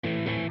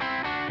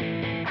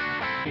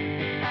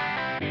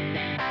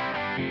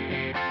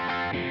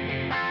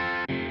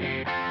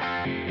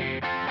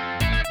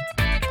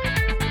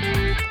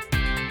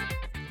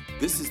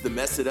the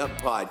Mess It Up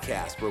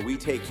podcast, where we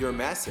take your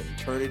mess and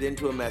turn it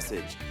into a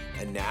message.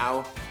 And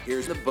now,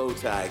 here's the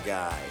Bowtie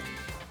Guy.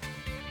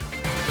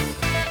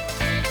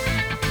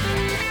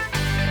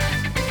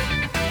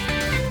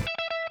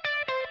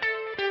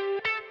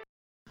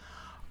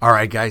 All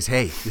right, guys.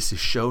 Hey, this is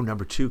show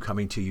number 2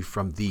 coming to you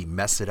from the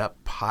Mess It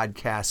Up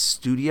podcast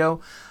studio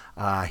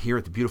here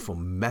at the beautiful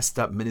Messed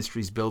Up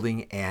Ministries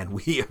building. And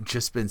we have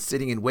just been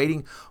sitting and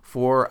waiting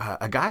for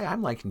a guy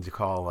I'm liking to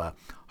call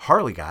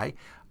Harley Guy,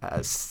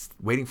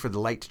 waiting for the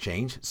light to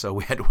change. So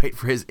we had to wait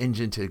for his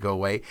engine to go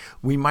away.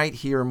 We might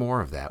hear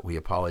more of that. We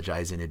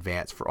apologize in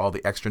advance for all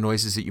the extra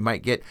noises that you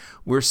might get.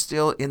 We're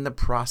still in the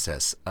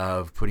process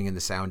of putting in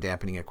the sound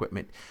dampening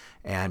equipment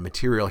and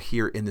material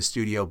here in the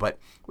studio, but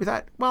we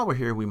thought, while we're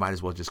here, we might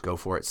as well just go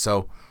for it.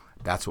 So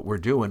that's what we're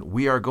doing.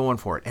 We are going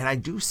for it. And I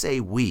do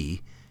say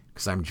we,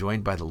 because I'm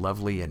joined by the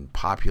lovely and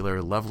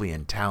popular, lovely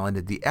and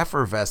talented, the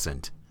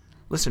effervescent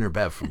listener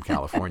Bev from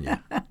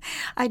California.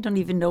 I don't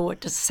even know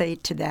what to say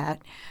to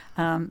that.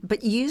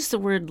 But you used the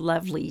word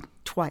lovely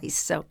twice,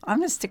 so I'm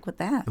going to stick with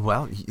that.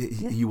 Well,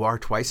 you are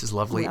twice as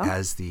lovely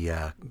as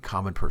the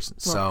common person.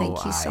 Well, so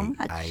thank you so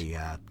much.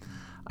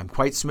 I'm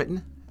quite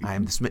smitten. I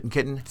am the smitten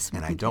kitten,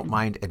 and I don't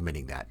mind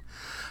admitting that.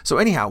 So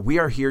anyhow, we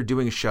are here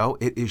doing a show.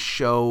 It is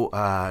show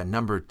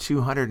number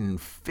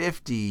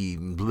 250,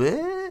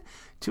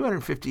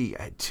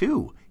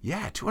 252.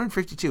 Yeah,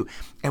 252.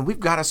 And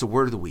we've got us a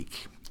word of the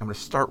week. I'm going to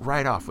start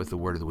right off with the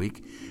word of the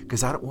week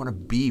because I don't want to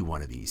be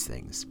one of these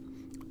things.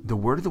 The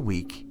word of the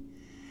week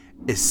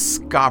is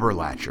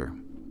scobberlatcher.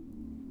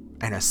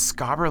 And a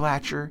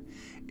scobberlatcher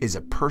is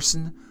a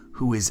person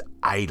who is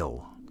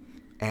idle.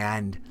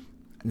 And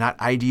not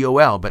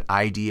IDOL, but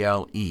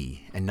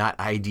IDLE, and not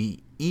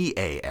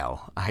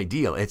IDEAL,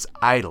 ideal. It's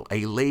idle.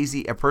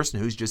 A person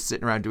who's just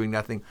sitting around doing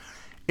nothing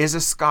is a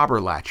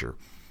scobberlatcher.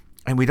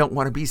 And we don't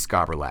want to be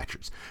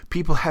scobberlatchers.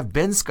 People have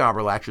been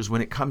scobberlatchers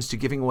when it comes to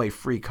giving away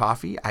free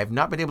coffee. I have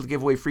not been able to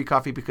give away free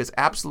coffee because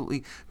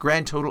absolutely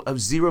grand total of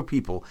 0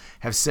 people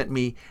have sent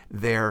me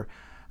their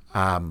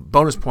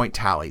bonus point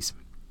tallies.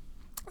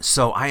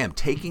 So I am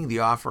taking the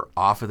offer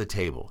off of the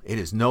table. It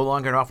is no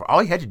longer an offer.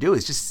 All you had to do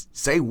is just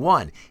say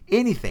one,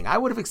 anything. I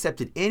would have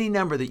accepted any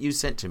number that you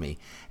sent to me,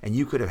 and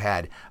you could have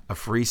had a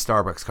free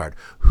Starbucks card.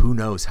 Who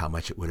knows how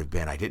much it would have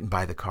been? I didn't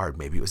buy the card.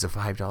 Maybe it was a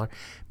 $5.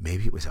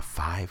 Maybe it was a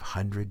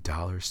 $500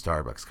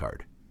 Starbucks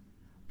card.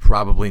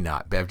 Probably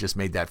not. Bev just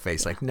made that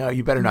face like, no,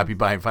 you better not be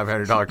buying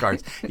 $500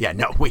 cards. Yeah,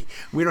 no, we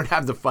don't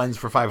have the funds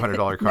for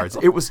 $500 cards.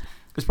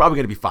 It's probably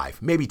going to be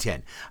 5, maybe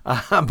 10.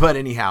 But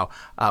anyhow,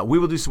 we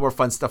will do some more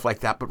fun stuff like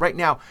that. But right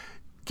now,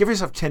 give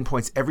yourself 10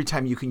 points every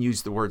time you can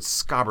use the word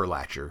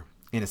scobberlatcher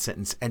in a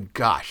sentence. And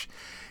gosh,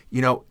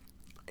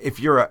 if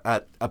you're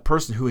a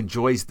person who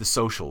enjoys the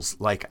socials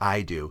like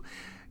I do,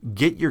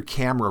 get your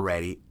camera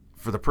ready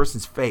for the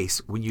person's face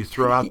when you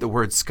throw out the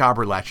word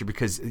scobberlatcher,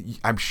 because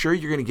I'm sure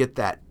you're going to get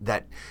that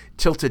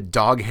tilted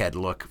dog head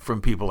look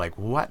from people like,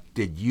 what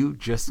did you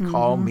just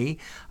call me?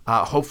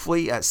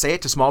 Hopefully say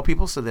it to small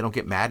people so they don't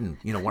get mad and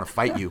want to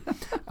fight you.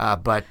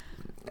 But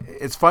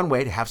it's a fun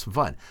way to have some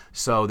fun.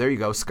 So there you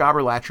go.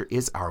 Scobberlatcher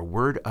is our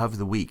word of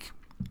the week.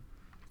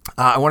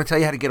 I want to tell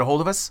you how to get a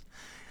hold of us.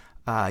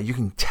 You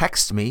can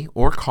text me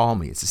or call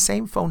me. It's the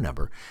same phone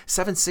number,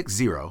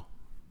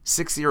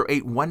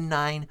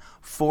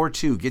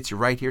 760-608-1942. Gets you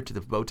right here to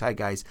the Bowtie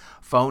Guy's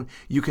phone.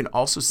 You can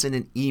also send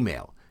an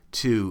email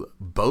to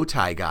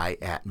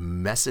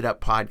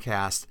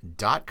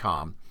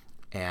bowtieguy@messituppodcast.com,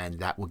 and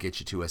that will get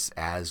you to us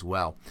as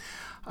well.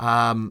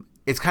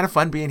 It's kind of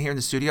fun being here in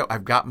the studio.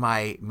 I've got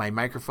my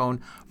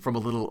microphone from a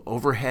little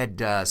overhead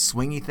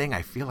swingy thing.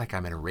 I feel like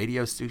I'm in a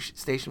radio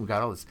station. We've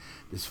got all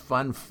this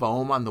fun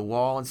foam on the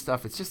wall and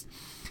stuff. It's just,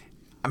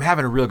 I'm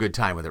having a real good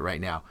time with it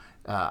right now.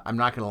 I'm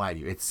not going to lie to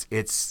you.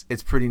 It's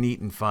pretty neat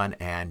and fun,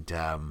 and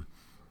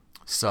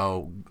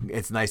so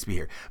it's nice to be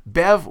here.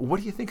 Bev, what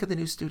do you think of the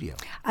new studio?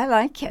 I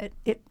like it.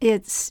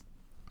 It's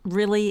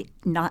really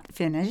not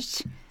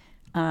finished,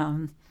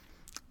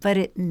 but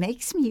it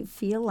makes me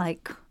feel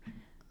like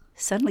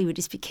suddenly we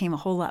just became a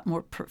whole lot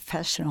more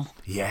professional.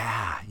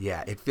 Yeah.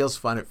 It feels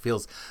fun. It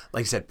feels,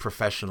 like I said,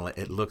 professional.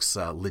 It looks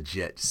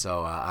legit.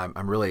 So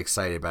I'm really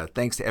excited about it.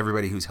 Thanks to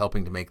everybody who's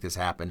helping to make this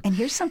happen. And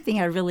here's something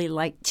I really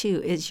like,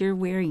 too, is you're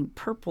wearing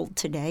purple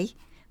today,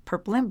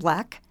 purple and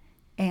black,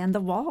 and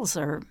the walls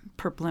are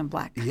purple and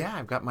black. Yeah,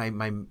 I've got my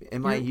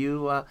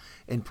MIU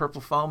in purple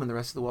foam, and the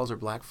rest of the walls are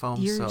black foam.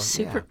 You're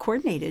super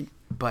coordinated.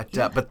 But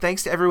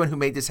thanks to everyone who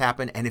made this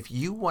happen. And if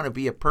you want to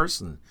be a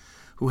person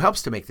who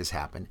helps to make this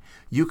happen,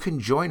 you can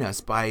join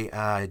us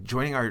by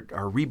joining our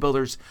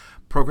Rebuilders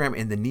program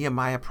in the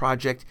Nehemiah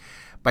Project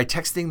by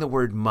texting the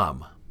word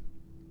MUM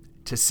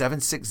to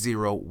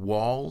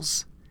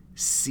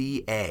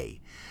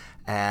 760-WALLS-CA.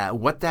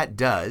 What that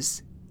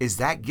does is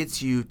that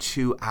gets you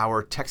to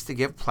our Text to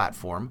Give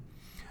platform,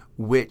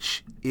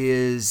 which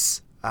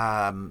is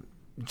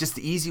just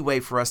the easy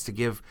way for us to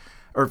give,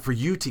 or for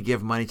you to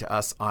give money to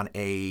us on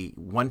a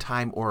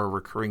one-time or a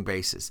recurring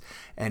basis.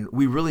 And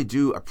we really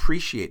do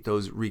appreciate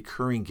those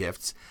recurring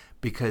gifts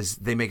because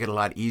they make it a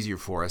lot easier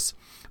for us.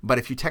 But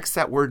if you text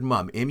that word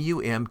MUM,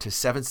 M-U-M, to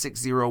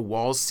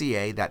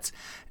 760-WALLS-CA, that's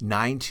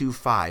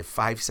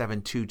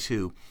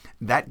 925-5722,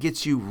 that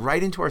gets you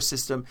right into our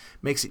system,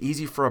 makes it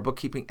easy for our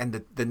bookkeeping.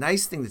 And the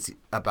nice thing that's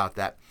about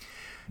that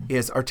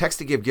is our Text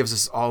to Give gives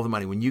us all the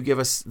money. When you give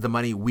us the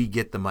money, we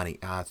get the money.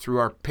 Through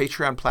our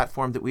Patreon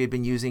platform that we had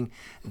been using,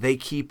 they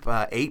keep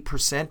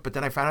 8%, but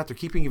then I found out they're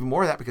keeping even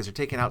more of that because they're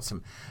taking out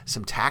some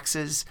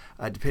taxes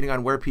depending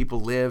on where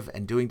people live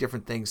and doing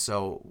different things.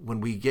 So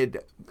when we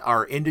get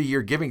our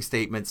end-of-year giving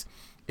statements,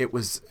 it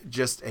was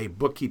just a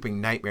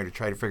bookkeeping nightmare to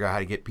try to figure out how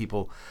to get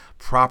people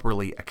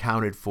properly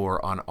accounted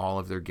for on all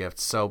of their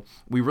gifts. So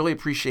we really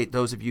appreciate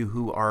those of you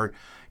who are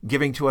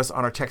giving to us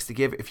on our Text to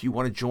Give. If you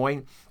want to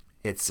join,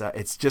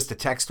 it's just a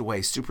text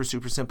away, super,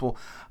 super simple.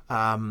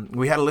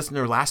 We had a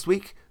listener last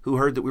week who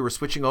heard that we were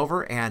switching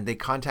over, and they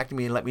contacted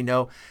me and let me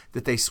know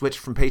that they switched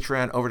from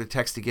Patreon over to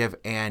Text to Give,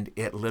 and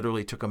it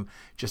literally took them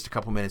just a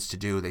couple minutes to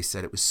do. They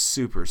said it was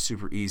super,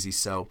 super easy.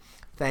 So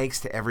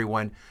thanks to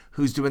everyone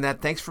who's doing that.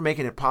 Thanks for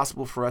making it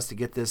possible for us to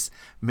get this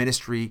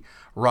ministry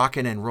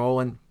rocking and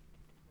rolling.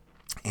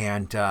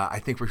 And I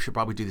think we should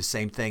probably do the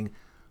same thing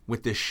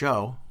with this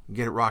show,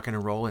 get it rocking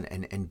and rolling,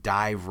 and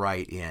dive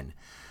right in.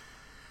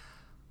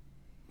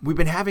 We've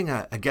been having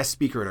a guest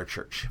speaker at our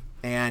church,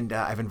 and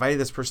I've invited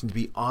this person to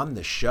be on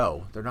the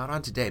show. They're not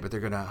on today, but they're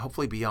going to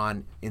hopefully be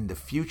on in the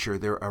future.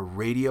 They're a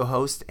radio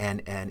host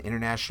and an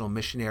international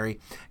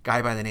missionary,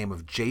 guy by the name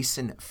of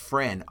Jason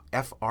Frenn,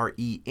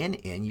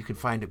 F-R-E-N-N. You can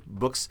find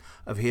books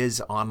of his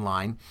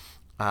online.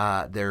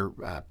 They're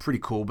pretty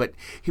cool. But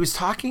he was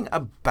talking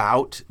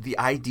about the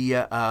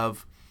idea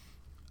of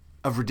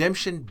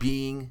redemption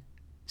being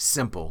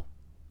simple,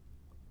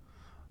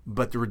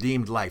 but the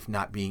redeemed life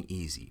not being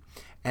easy.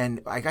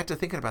 And I got to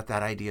thinking about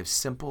that idea of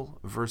simple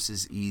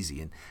versus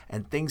easy,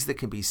 and things that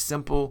can be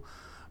simple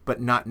but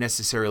not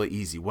necessarily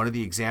easy. One of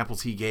the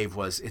examples he gave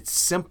was it's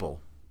simple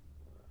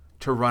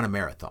to run a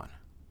marathon.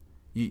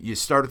 You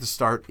start at the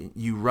start,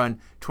 you run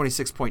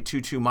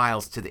 26.22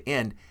 miles to the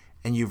end,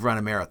 and you've run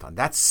a marathon.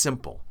 That's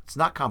simple. It's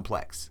not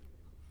complex,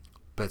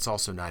 but it's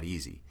also not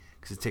easy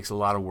because it takes a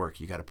lot of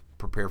work. You got to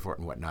prepare for it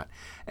and whatnot.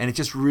 And it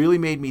just really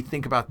made me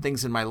think about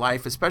things in my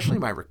life, especially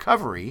my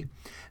recovery,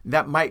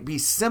 that might be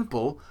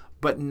simple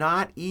but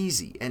not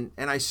easy. And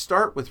I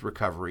start with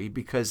recovery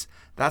because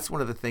that's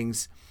one of the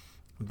things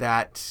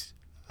that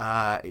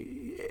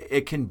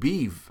it can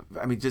be.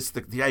 I mean, just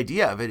the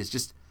idea of it is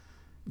just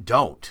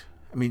don't.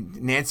 I mean,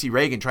 Nancy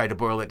Reagan tried to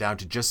boil it down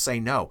to just say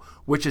no,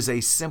 which is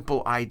a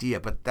simple idea,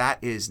 but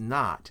that is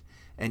not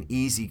an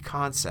easy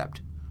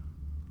concept.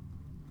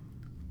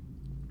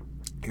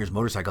 Here's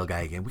Motorcycle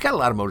Guy again. We got a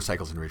lot of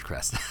motorcycles in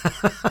Ridgecrest.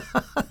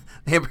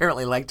 They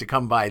apparently like to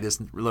come by this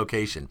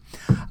location.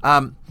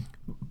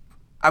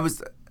 I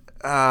was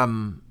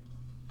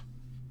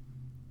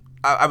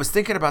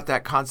thinking about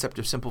that concept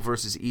of simple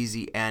versus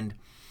easy, and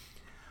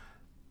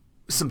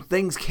some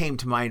things came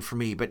to mind for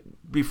me. But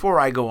before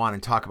I go on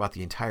and talk about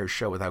the entire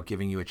show without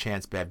giving you a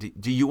chance, Bev,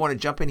 do you want to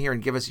jump in here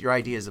and give us your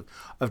ideas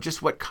of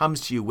just what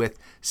comes to you with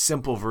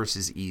simple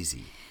versus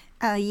easy?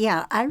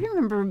 Yeah, I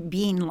remember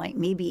being like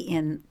maybe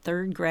in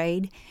third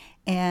grade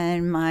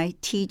and my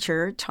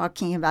teacher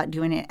talking about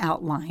doing an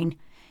outline.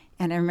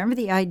 And I remember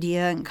the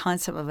idea and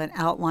concept of an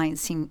outline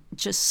seemed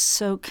just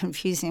so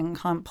confusing and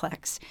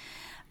complex.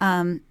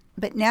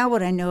 But now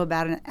what I know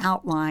about an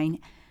outline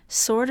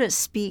sort of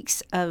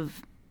speaks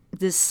of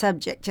this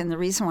subject. And the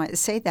reason why I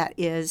say that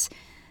is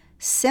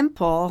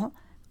simple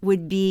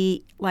would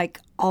be like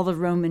all the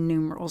Roman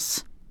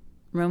numerals.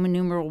 Roman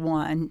numeral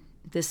 1,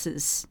 this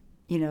is,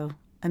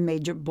 a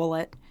major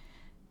bullet.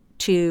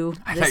 2.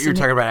 I thought you were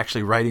talking about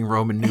actually writing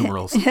Roman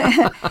numerals.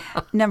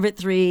 Number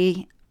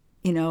 3,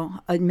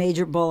 a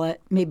major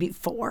bullet, maybe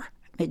 4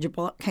 major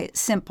bullet. Okay,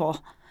 it's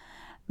simple.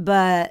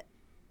 But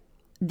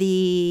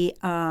the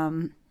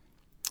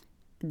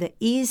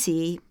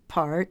easy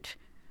part,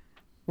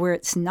 where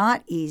it's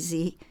not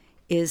easy,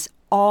 is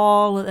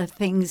all of the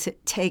things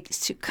it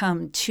takes to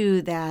come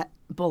to that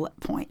bullet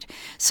point.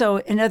 So,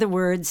 in other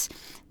words,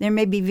 there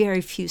may be very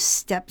few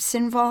steps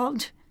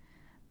involved,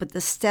 but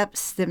the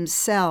steps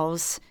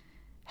themselves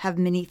have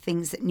many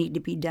things that need to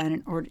be done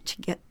in order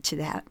to get to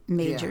that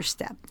major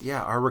step.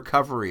 Yeah, our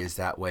recovery is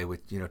that way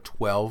with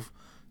 12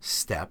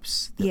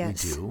 steps that we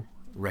do,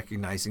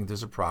 recognizing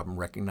there's a problem,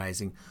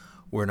 recognizing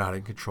we're not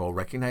in control,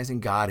 recognizing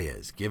God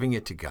is, giving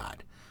it to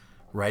God,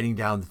 writing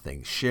down the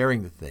things,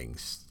 sharing the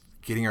things,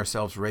 getting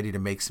ourselves ready to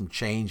make some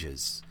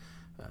changes,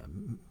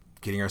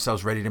 getting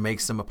ourselves ready to make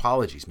some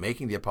apologies,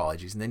 making the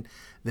apologies, and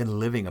then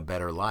living a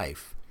better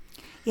life.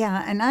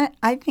 Yeah, and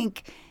I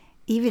think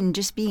even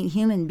just being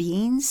human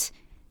beings,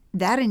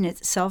 that in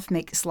itself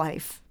makes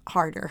life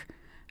harder.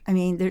 I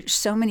mean, there's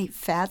so many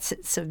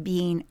facets of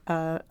being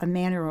a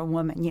man or a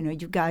woman.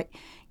 You've got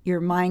your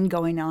mind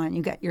going on,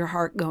 you've got your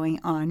heart going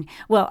on.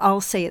 Well,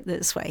 I'll say it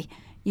this way.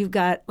 You've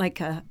got like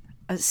a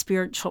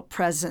spiritual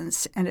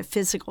presence and a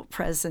physical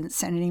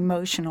presence and an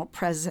emotional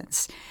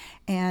presence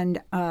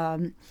and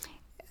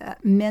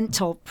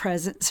mental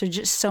presence. There's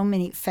just so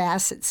many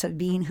facets of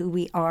being who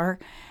we are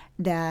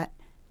that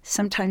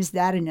sometimes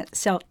that in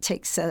itself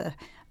takes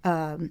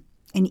an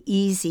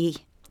easy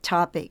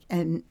topic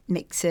and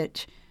makes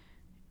it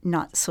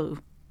not so,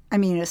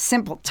 a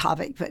simple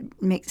topic,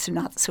 but makes it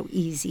not so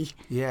easy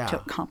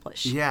to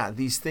accomplish. Yeah,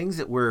 these things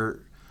that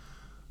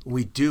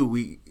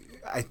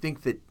I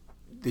think that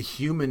the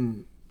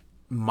human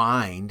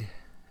mind,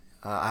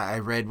 I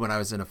read when I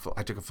was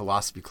I took a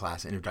philosophy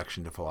class,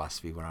 Introduction to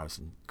Philosophy, when I was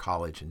in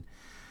college,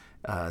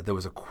 and there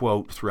was a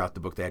quote throughout the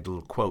book. They had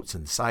little quotes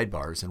in the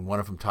sidebars, and one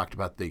of them talked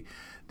about the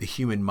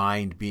human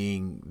mind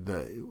being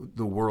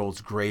the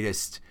world's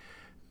greatest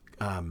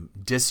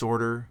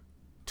disorder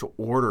to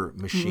order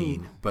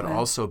machine, but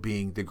also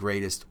being the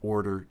greatest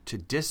order to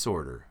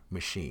disorder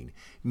machine,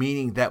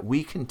 meaning that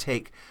we can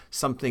take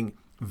something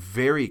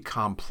very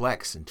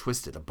complex and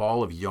twisted, a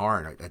ball of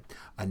yarn,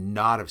 a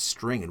knot of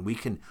string, and we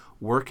can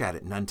work at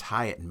it and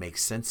untie it and make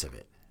sense of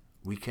it.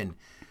 We can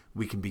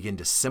begin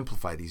to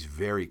simplify these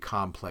very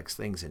complex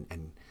things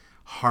and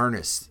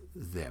harness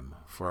them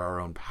for our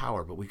own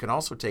power. But we can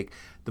also take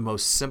the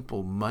most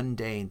simple,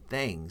 mundane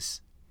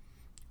things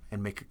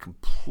and make a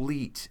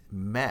complete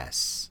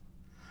mess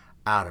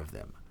out of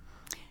them.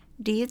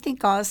 Do you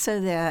think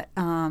also that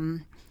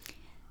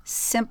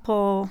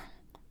simple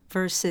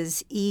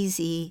versus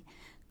easy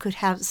could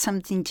have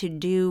something to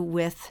do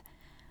with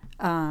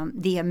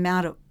the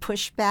amount of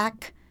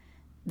pushback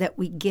that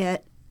we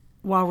get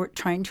while we're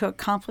trying to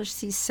accomplish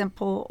these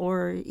simple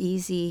or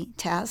easy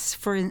tasks?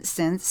 For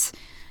instance,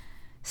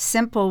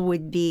 simple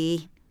would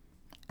be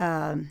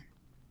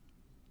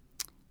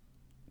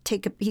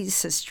take a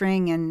piece of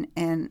string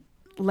and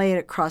lay it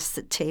across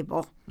the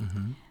table.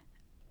 Mm-hmm.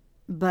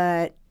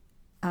 But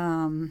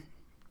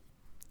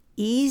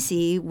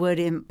easy would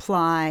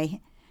imply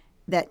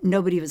that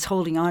nobody was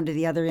holding on to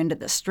the other end of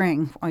the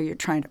string while you're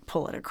trying to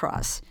pull it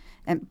across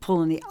and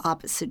pull in the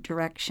opposite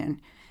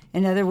direction.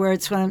 In other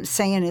words, what I'm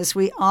saying is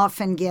we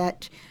often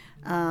get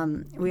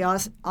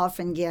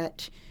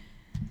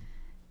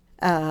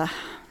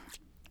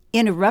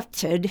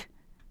interrupted,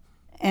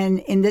 and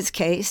in this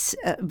case,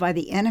 by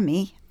the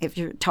enemy. If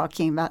you're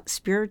talking about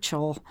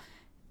spiritual,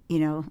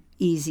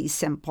 easy,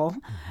 simple,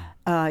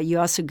 you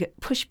also get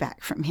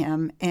pushback from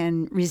him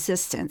and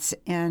resistance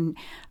and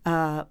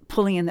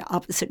pulling in the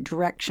opposite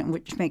direction,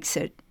 which makes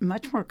it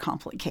much more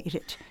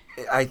complicated.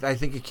 I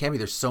think it can be.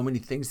 There's so many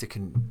things that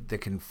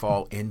can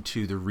fall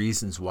into the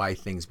reasons why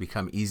things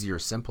become easy or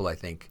simple. I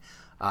think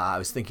I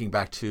was thinking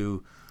back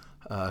to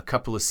a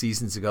couple of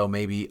seasons ago,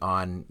 maybe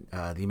on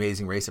The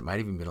Amazing Race. It might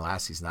have even been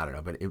last season. I don't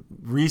know. But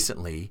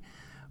recently,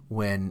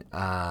 when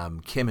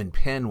Kim and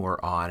Penn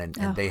were on,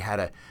 and they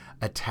had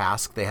a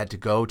task, they had to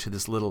go to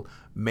this little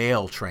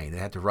mail train. They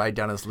had to ride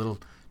down this little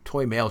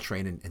toy mail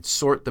train and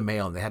sort the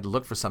mail, and they had to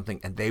look for something.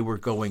 And they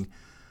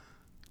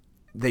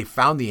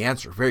found the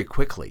answer very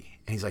quickly.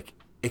 And he's like,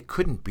 it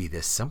couldn't be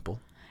this simple.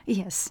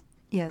 Yes.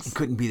 It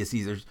couldn't be this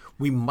easy.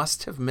 We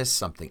must have missed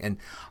something. And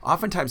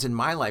oftentimes in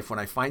my life, when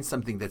I find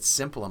something that's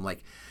simple, I'm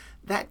like,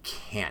 that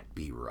can't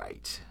be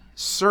right.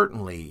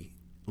 Certainly,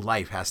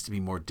 life has to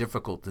be more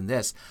difficult than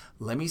this.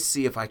 Let me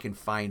see if I can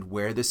find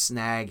where the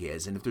snag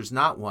is. And if there's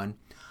not one,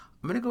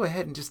 I'm going to go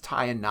ahead and just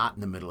tie a knot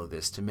in the middle of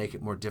this to make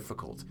it more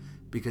difficult,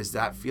 because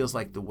that feels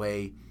like the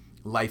way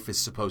life is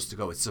supposed to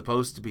go. It's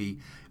supposed to be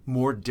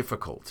more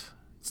difficult.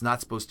 It's not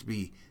supposed to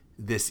be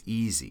this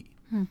easy.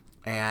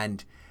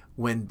 And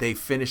when they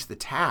finished the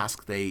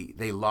task, they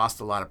lost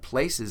a lot of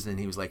places, and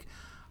he was like,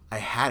 I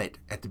had it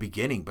at the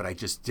beginning, but I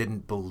just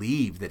didn't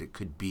believe that it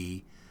could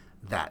be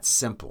that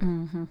simple.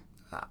 Mm-hmm.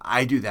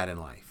 I do that in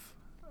life.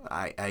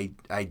 I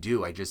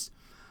do.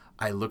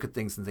 I look at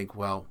things and think,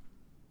 well,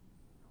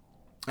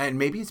 and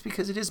maybe it's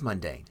because it is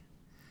mundane.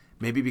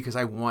 Maybe because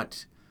I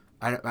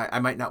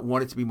might not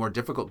want it to be more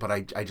difficult, but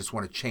I just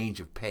want a change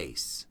of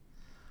pace.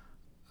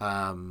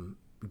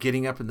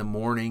 Getting up in the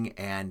morning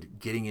and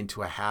getting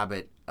into a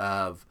habit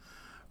of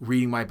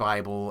reading my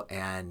Bible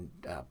and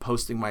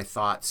posting my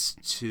thoughts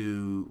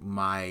to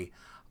my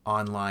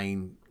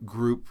online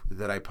group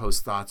that I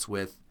post thoughts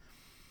with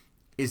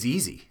is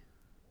easy.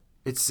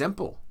 It's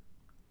simple.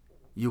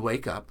 You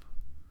wake up,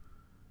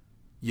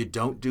 you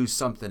don't do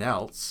something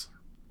else,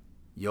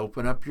 you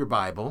open up your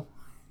Bible,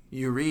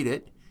 you read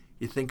it,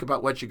 you think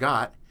about what you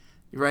got,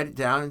 you write it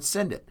down and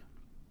send it.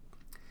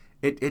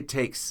 It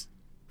takes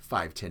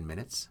 5-10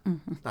 minutes.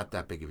 Mm-hmm. Not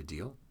that big of a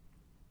deal.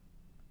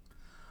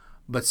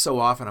 But so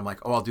often I'm like,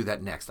 oh, I'll do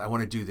that next. I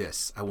want to do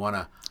this. I want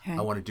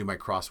to do my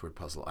crossword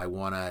puzzle. I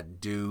want to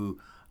do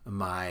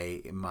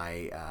my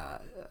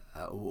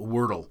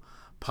Wordle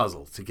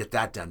puzzle to get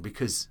that done,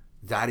 because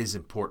that is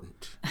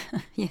important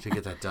to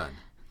get that done.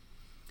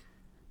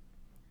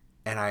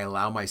 And I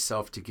allow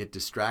myself to get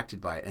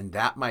distracted by it. And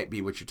that might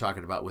be what you're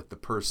talking about with the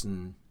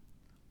person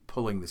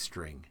pulling the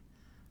string.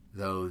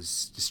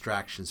 Those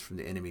distractions from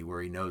the enemy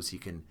where he knows he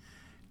can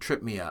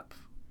trip me up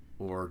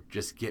or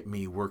just get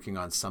me working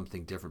on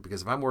something different.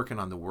 Because if I'm working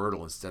on the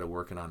Wordle instead of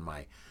working on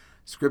my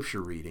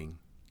scripture reading,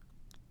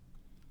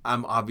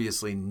 I'm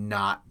obviously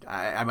not,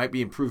 I might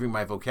be improving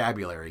my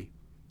vocabulary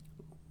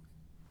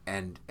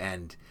and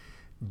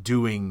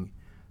doing,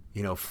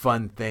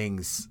 fun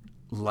things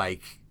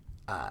like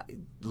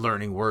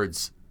learning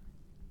words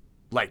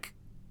like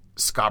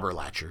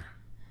Scobberlatcher,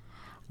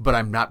 but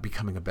I'm not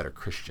becoming a better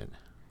Christian.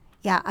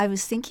 Yeah, I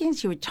was thinking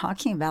as you were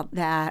talking about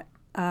that,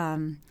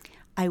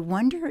 I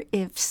wonder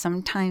if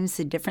sometimes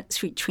the difference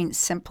between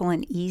simple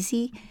and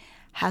easy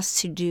has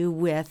to do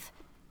with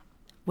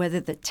whether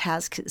the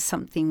task is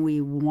something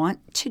we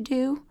want to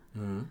do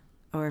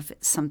or if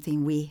it's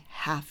something we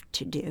have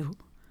to do.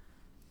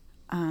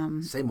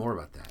 Say more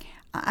about that.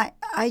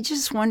 I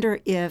just wonder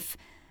if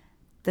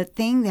the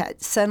thing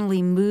that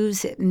suddenly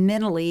moves it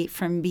mentally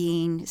from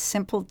being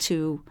simple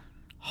to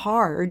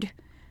hard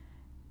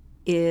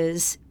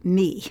is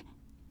me,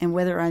 and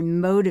whether I'm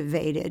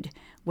motivated,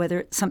 whether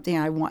it's something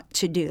I want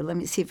to do. Let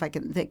me see if I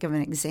can think of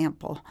an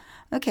example.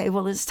 Okay,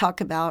 well, let's talk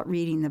about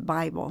reading the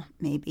Bible,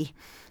 maybe.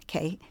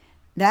 Okay,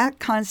 that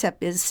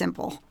concept is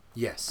simple.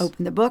 Yes.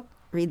 Open the book,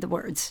 read the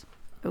words.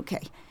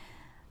 Okay.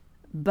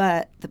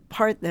 But the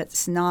part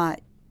that's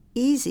not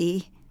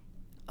easy,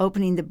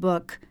 opening the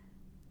book,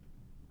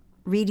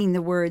 reading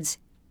the words,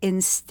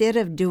 instead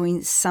of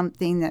doing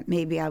something that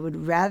maybe I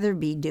would rather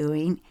be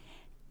doing,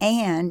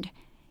 and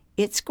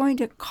it's going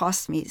to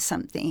cost me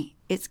something.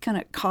 It's going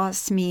to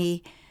cost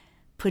me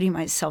putting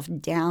myself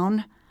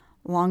down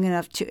long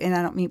enough to, and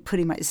I don't mean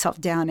putting myself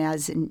down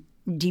as in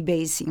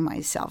debasing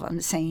myself.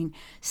 I'm saying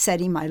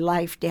setting my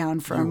life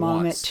down for a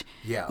moment.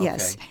 Yeah,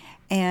 yes.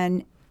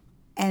 okay.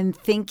 And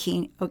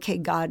thinking, okay,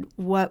 God,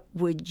 what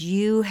would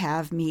you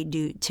have me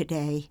do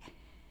today?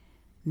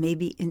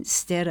 Maybe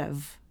instead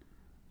of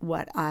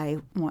what I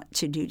want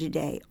to do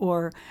today.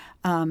 Or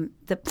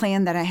the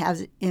plan that I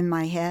have in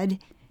my head,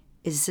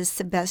 is this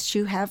the best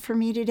you have for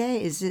me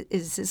today? Is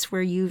this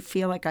where you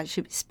feel like I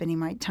should be spending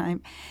my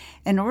time?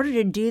 In order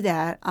to do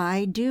that,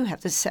 I do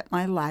have to set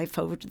my life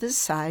over to the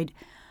side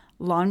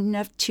long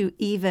enough to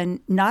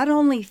even not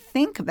only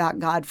think about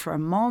God for a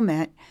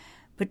moment,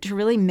 but to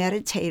really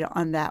meditate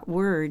on that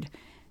word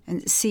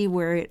and see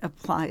where it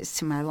applies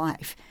to my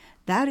life.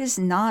 That is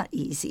not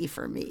easy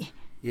for me.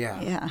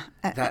 Yeah.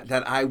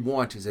 That I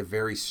want is a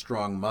very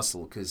strong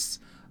muscle, because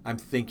I'm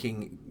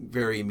thinking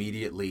very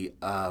immediately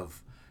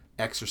of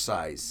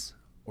exercise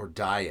or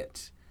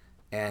diet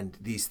and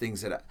these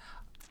things that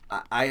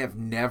I have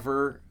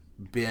never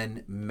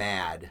been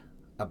mad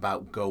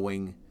about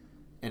going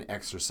and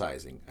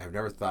exercising. I've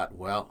never thought,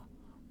 well,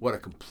 what a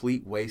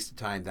complete waste of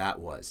time that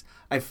was.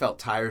 I felt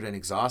tired and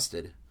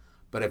exhausted,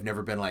 but I've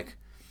never been like,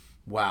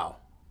 wow,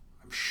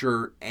 I'm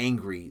sure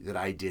angry that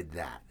I did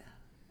that.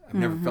 I've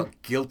never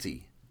felt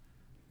guilty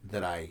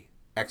that I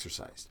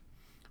exercised.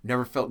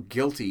 Never felt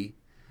guilty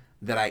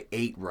that I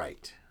ate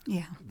right,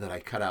 that I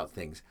cut out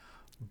things.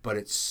 But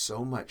it's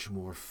so much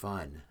more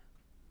fun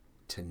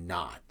to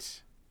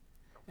not.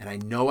 And I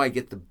know I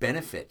get the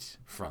benefit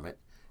from it.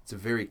 It's a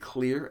very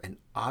clear and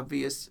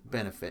obvious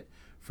benefit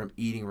from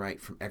eating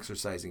right, from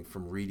exercising,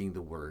 from reading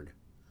the Word.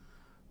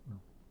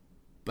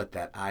 But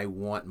that I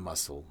want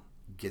muscle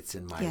gets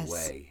in my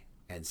way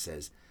and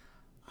says,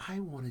 I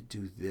want to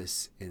do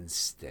this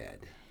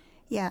instead.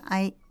 Yeah,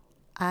 I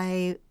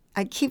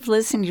keep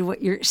listening to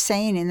what you're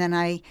saying, and then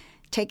I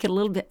take it a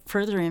little bit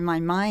further in my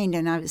mind,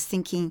 and I was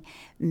thinking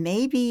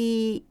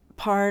maybe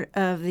part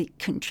of the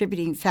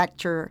contributing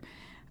factor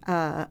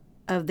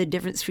of the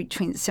difference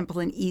between simple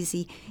and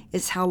easy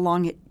is how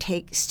long it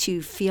takes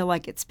to feel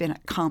like it's been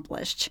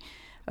accomplished.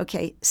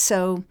 Okay,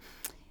 so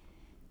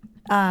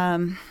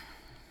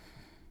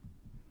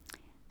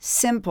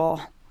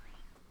simple.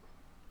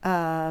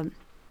 I'm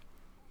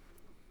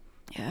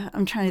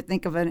trying to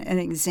think of an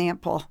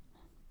example.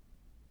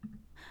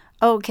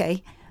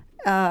 Okay.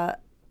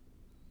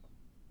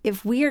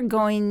 If we are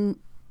going,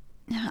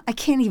 I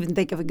can't even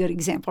think of a good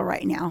example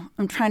right now.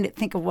 I'm trying to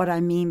think of what I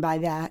mean by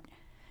that.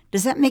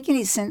 Does that make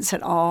any sense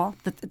at all,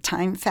 that the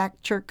time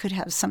factor could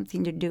have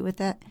something to do with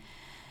it?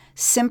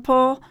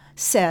 Simple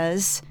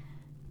says,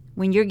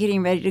 when you're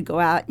getting ready to go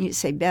out and you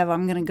say, Bev,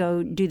 I'm going to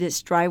go do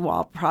this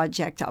drywall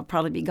project. I'll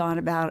probably be gone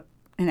about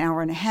an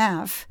hour and a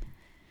half.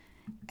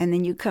 And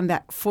then you come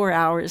back 4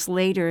 hours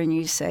later and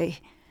you say,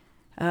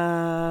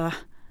 that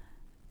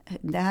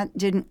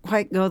didn't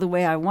quite go the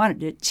way I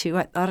wanted it to.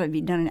 I thought I'd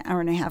be done an hour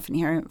and a half, and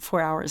here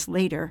 4 hours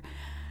later.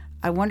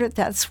 I wonder if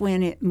that's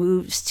when it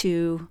moves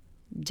to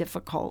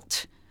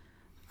difficult.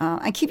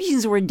 I keep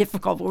using the word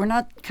difficult, but we're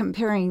not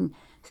comparing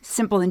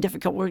simple and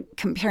difficult. We're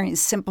comparing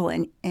simple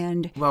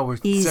and well, we're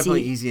easy.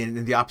 simply easy,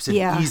 and the opposite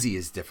of easy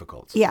is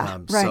difficult. Yeah,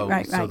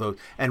 right.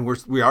 And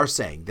we are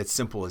saying that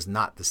simple is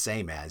not the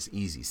same as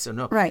easy. So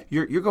no, right.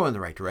 You're going in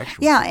the right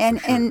direction. Yeah,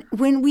 with and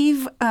when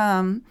we've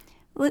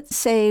let's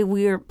say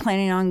we're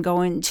planning on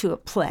going to a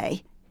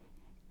play,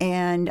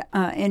 and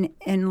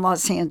in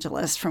Los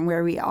Angeles, from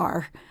where we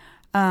are,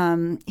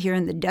 here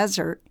in the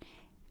desert,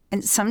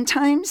 and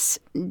sometimes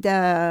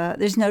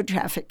there's no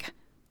traffic.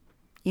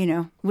 You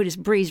know, we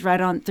just breeze right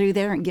on through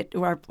there and get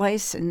to our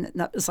place, and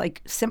that was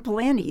like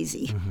simple and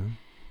easy. Mm-hmm.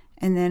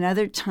 And then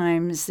other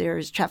times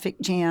there's traffic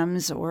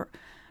jams, or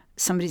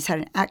somebody's had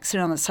an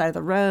accident on the side of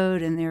the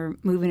road and they're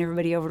moving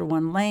everybody over to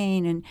one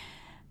lane, and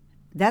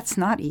that's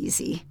not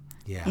easy.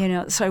 Yeah. You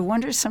know, so I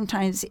wonder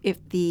sometimes if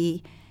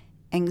the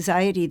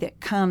anxiety that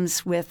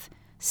comes with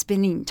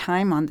spending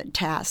time on the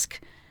task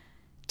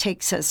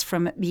takes us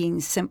from it being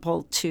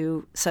simple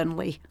to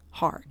suddenly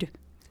hard.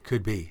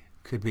 Could be.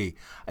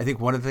 I think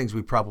one of the things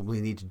we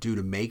probably need to do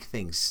to make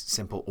things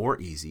simple or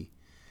easy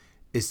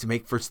is to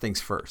make first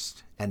things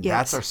first. And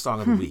that's our song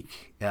of the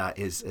week,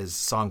 is a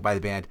song by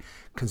the band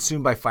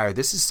Consumed by Fire.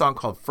 This is a song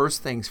called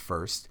First Things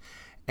First,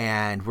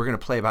 and we're going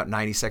to play about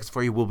 90 seconds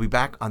for you. We'll be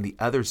back on the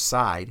other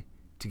side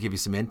to give you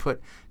some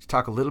input, to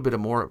talk a little bit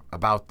more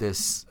about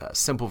this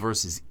simple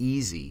versus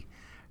easy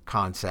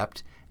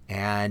concept,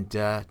 and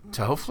to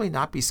hopefully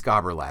not be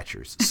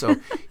scobberlatchers. So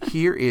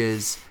here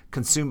is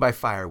Consumed by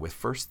Fire with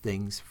First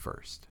Things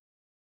First.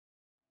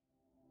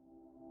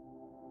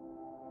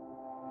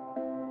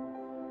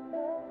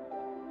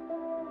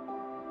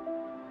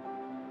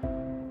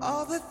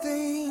 All the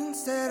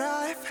things that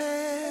I've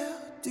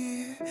held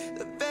dear,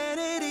 the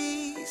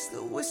vanities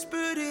that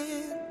whispered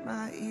in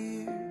my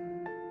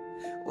ear,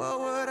 what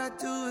would I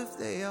do if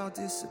they all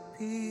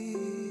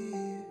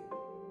disappeared?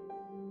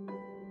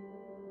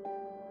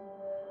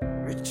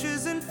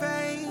 Riches and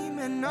fame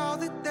and all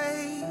that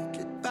they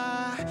could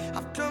buy,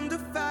 I've come to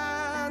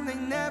find they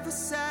never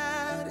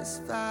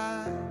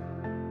satisfy.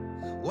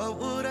 What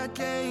would I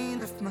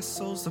gain if my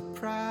soul's a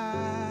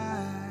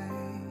prize?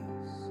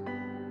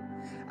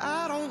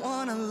 I don't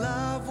wanna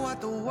love what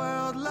the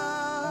world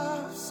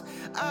loves.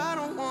 I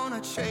don't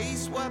wanna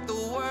chase what the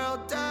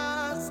world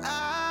does.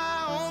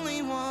 I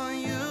only want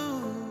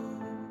you.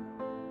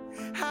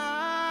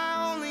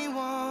 I only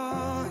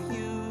want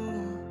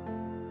you.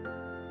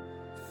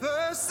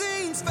 First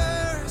things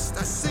first,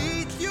 I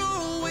seek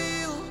your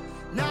will,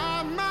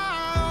 not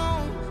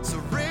my own.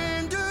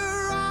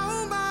 Surrender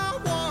all my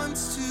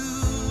wants to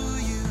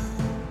you.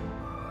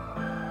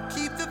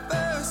 Keep the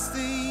first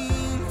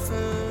thing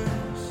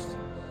first.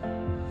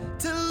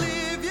 To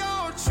live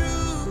your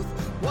truth,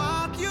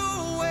 walk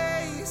your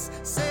ways,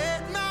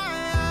 set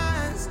my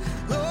eyes.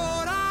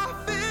 Lord, I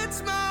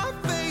fix my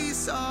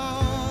face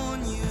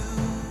on you.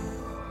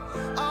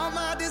 All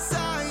my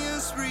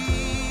desires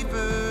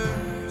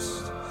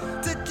reversed.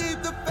 To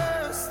keep the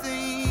first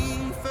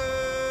thing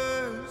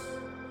first.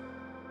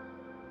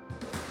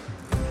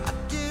 I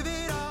give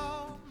it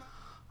all.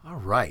 All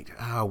right.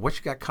 What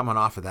you got coming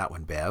off of that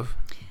one, Bev?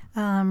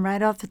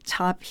 Right off the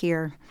top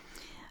here,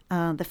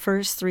 the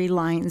first three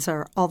lines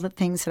are all the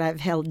things that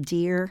I've held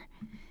dear,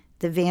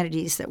 the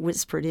vanities that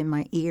whispered in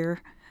my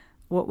ear.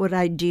 What would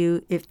I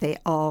do if they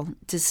all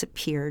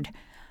disappeared?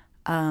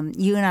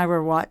 You and I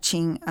were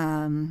watching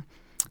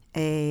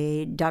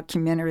a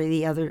documentary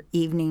the other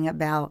evening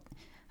about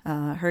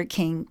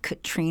Hurricane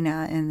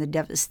Katrina and the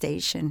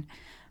devastation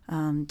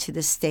to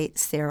the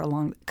states there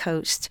along the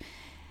coast.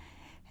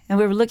 And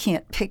we were looking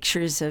at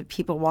pictures of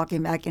people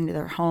walking back into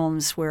their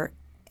homes where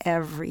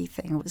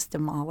everything was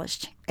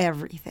demolished,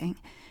 everything.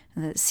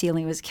 And the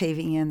ceiling was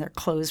caving in, their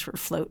clothes were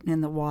floating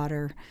in the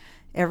water.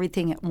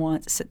 Everything at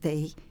once that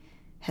they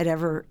had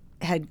ever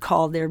had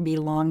called their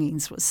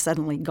belongings was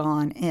suddenly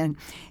gone. And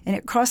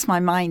it crossed my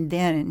mind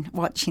then in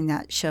watching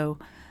that show,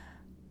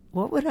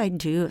 what would I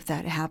do if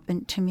that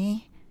happened to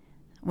me?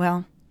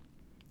 Well,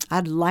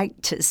 I'd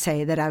like to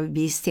say that I would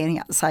be standing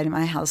outside of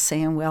my house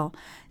saying, well,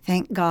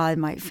 thank God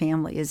my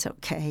family is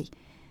okay.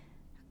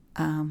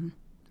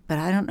 But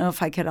I don't know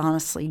if I could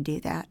honestly do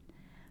that.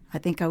 I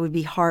think I would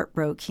be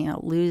heartbroken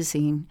at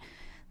losing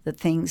the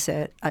things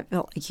that I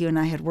felt like you and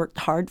I had worked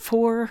hard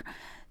for,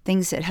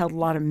 things that held a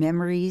lot of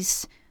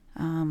memories,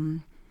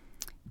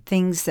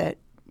 things that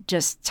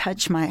just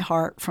touch my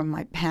heart from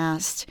my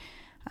past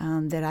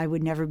that I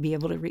would never be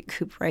able to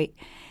recuperate.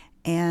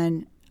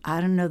 And I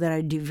don't know that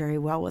I'd do very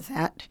well with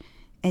that.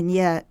 And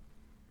yet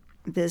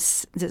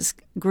this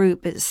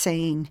group is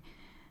saying,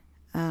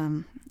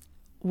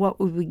 what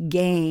would we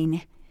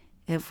gain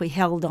if we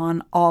held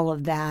on all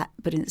of that,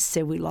 but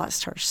instead we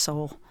lost our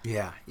soul?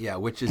 Yeah,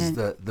 which is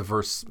the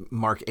verse,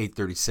 Mark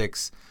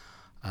 8:36.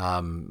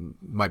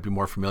 Might be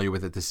more familiar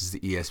with it. This is the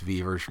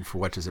ESV version. For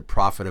what does it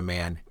profit a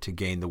man to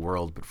gain the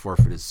world but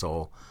forfeit his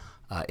soul?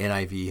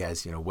 NIV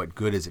has, what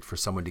good is it for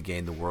someone to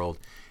gain the world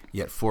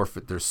yet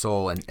forfeit their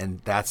soul?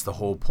 And that's the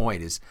whole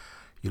point is,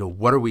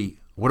 what are we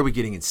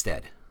getting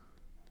instead?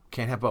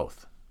 Can't have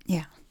both.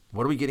 Yeah.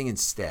 What are we getting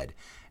instead?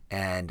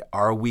 And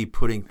are we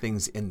putting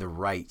things in the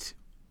right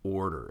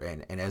order?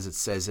 And as it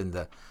says in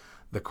the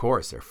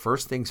chorus there,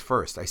 first things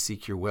first, I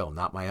seek your will,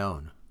 not my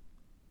own.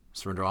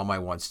 Surrender all my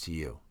wants to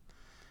you.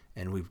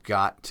 And we've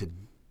got to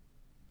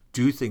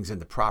do things in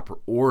the proper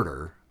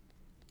order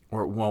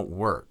or it won't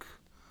work.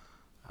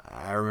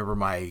 I remember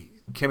my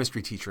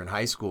chemistry teacher in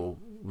high school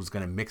was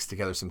going to mix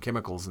together some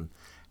chemicals and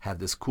have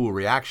this cool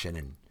reaction,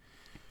 and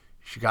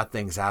she got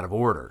things out of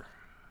order.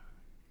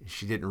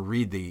 She didn't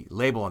read the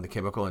label on the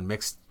chemical and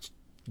mixed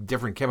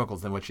different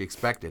chemicals than what she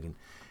expected and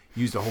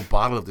used a whole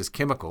bottle of this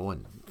chemical,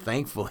 and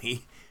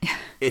thankfully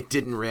it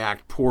didn't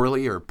react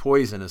poorly or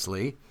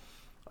poisonously,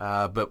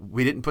 but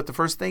we didn't put the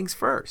first things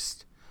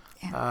first.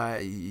 Yeah.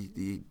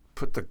 You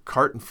put the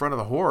cart in front of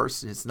the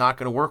horse, it's not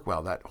going to work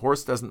well. That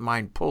horse doesn't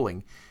mind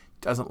pulling,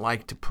 doesn't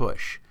like to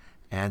push.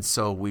 And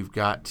so we've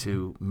got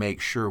to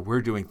make sure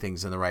we're doing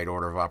things in the right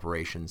order of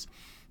operations.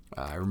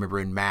 I remember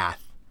in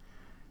math,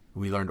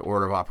 we learned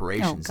order of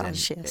operations. Oh,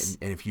 gosh, yes.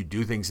 And if you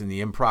do things in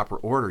the improper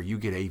order, you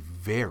get a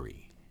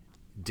very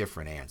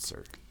different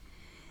answer.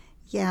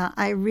 Yeah,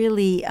 I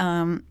really,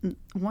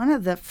 one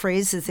of the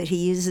phrases that he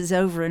uses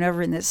over and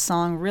over in this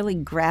song really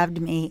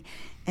grabbed me,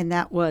 and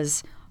that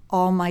was,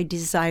 all my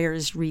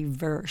desires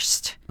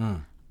reversed.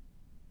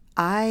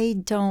 I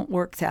don't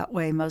work that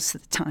way most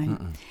of the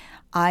time.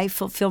 I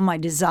fulfill my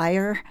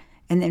desire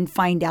and then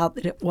find out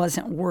that it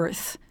wasn't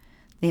worth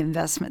the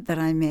investment that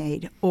I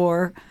made,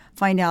 or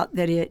find out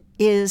that it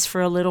is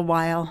for a little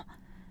while.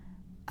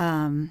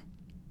 And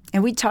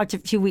we talked a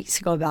few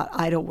weeks ago about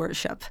idol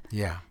worship.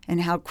 Yeah.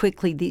 And how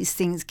quickly these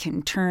things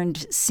can turn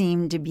to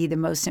seem to be the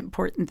most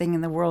important thing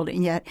in the world.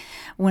 And yet,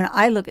 when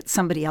I look at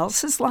somebody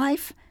else's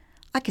life,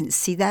 I can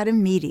see that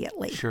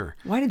immediately. Sure.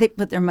 Why did they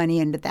put their money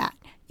into that?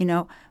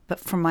 But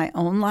for my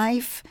own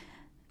life,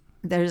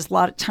 there's a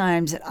lot of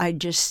times that I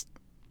just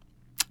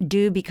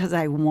do because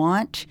I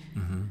want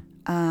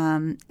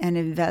and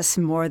invest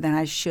more than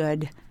I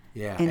should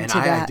Yeah, into and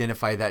I that.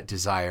 identify that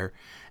desire,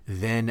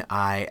 then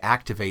I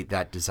activate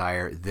that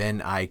desire,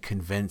 then I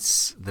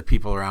convince the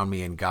people around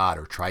me and God,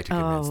 or try to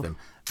convince them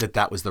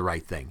that was the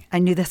right thing. I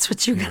knew that's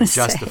what you were going to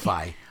say.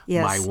 Justify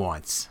Yes. my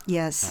wants.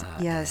 Yes,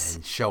 yes.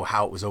 And show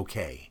how it was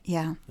okay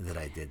Yeah. that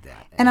I did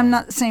that. And I'm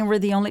not saying we're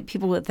the only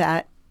people with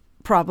that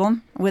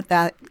problem, with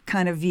that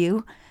kind of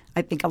view.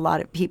 I think a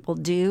lot of people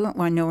do.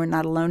 I know we're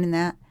not alone in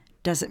that.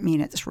 Doesn't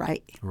mean it's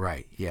right.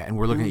 Right, yeah. And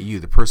we're looking at you,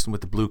 the person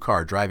with the blue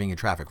car driving in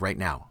traffic right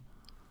now.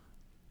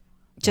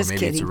 Just or maybe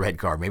kidding. it's a red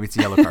car. Maybe it's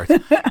a yellow car.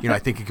 I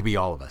think it could be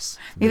all of us.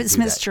 Maybe it's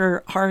Do that.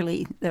 Mr.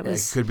 Harley that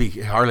was. It could be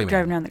Harley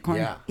driving Man. around the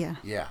corner.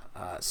 Yeah.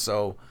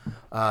 So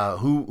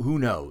who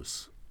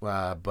knows?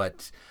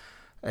 But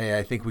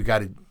I think we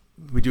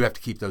do have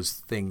to keep those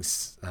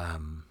things,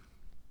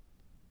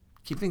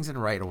 keep things in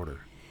the right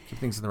order, keep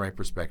things in the right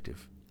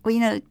perspective.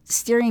 Well,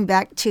 steering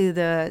back to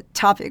the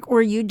topic, or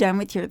are you done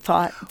with your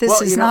thought? This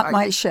is not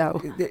my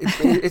show.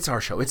 It's our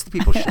show. It's the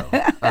people's show.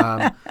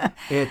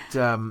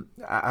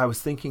 I was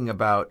thinking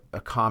about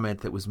a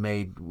comment that was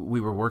made. We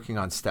were working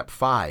on step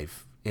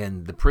 5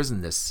 in the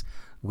prison this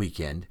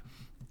weekend,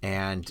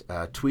 and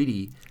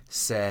Tweety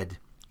said,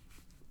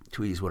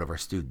 Tweety's one of our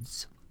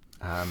students.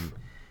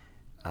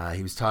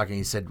 He was talking.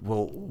 He said,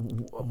 "Well,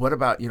 what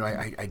about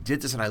I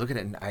did this, and I look at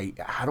it, and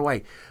how do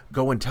I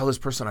go and tell this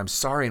person I'm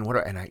sorry?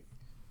 And I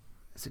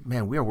said,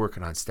 man, we are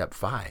working on step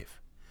 5.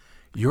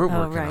 You're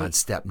working on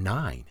step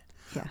 9.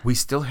 Yeah. We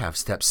still have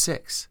step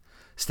 6,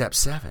 step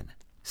 7,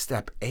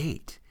 step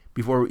 8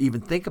 before we even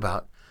think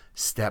about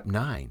step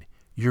 9.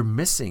 You're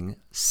missing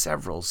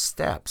several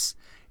steps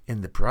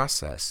in the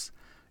process.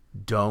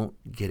 Don't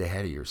get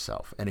ahead of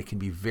yourself. And it can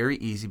be very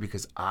easy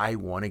because I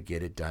want to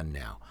get it done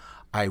now.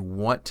 I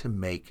want to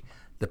make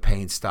the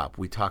pain stop.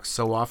 We talk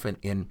so often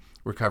in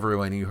recovery,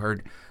 and you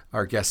heard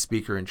our guest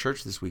speaker in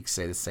church this week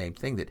say the same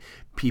thing, that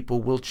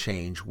people will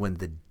change when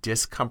the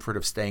discomfort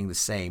of staying the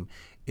same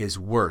is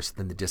worse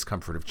than the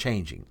discomfort of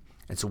changing.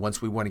 And so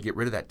once we want to get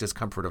rid of that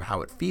discomfort of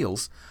how it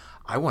feels,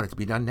 I want it to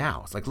be done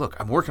now. It's like, look,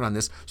 I'm working on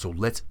this, so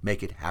let's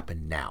make it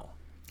happen now.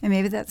 And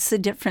maybe that's the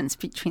difference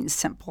between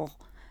simple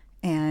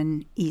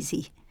and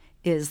easy,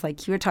 is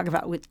like you were talking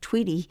about with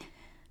Tweety,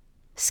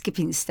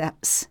 skipping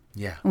steps.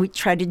 Yeah. We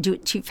tried to do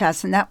it too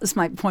fast, and that was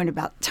my point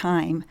about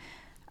time.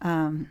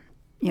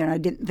 I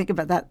didn't think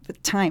about that at the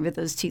time, but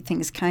those two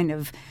things kind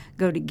of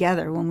go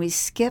together. When we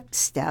skip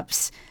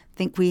steps,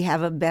 think we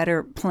have a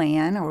better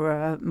plan or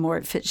a more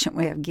efficient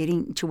way of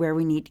getting to where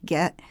we need to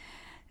get,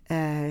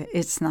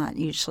 it's not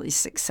usually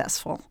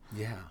successful.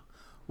 Yeah.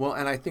 Well,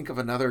 and I think of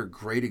another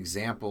great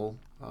example,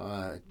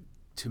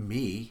 to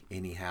me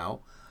anyhow,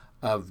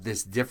 of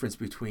this difference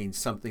between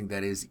something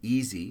that is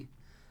easy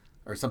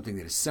or something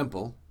that is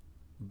simple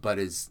but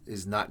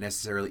is not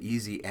necessarily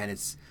easy, and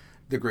it's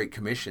the Great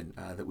Commission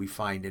that we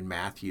find in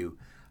Matthew.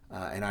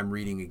 And I'm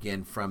reading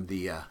again from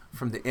the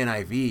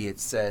NIV. It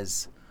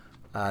says,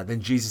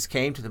 then Jesus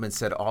came to them and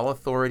said, all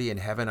authority in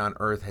heaven and on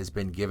earth has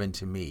been given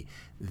to me.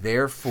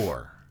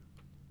 Therefore,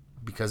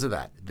 because of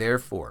that,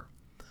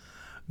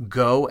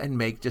 go and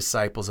make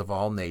disciples of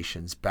all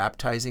nations,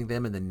 baptizing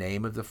them in the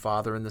name of the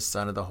Father and the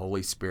Son and the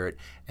Holy Spirit,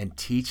 and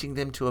teaching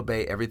them to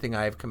obey everything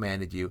I have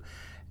commanded you.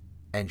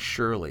 And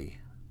surely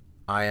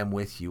I am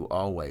with you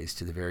always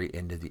to the very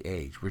end of the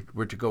age.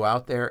 We're to go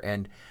out there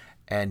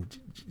and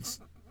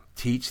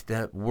teach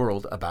the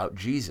world about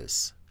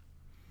Jesus.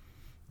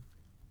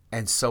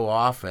 And so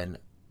often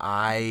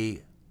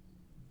I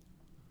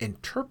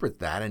interpret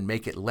that and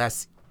make it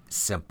less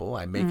simple.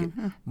 I make it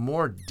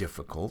more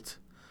difficult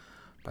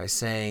by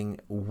saying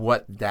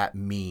what that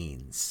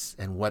means.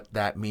 And what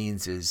that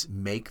means is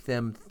make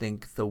them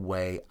think the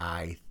way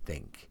I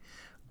think.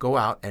 Go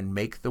out and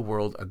make the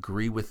world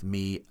agree with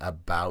me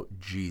about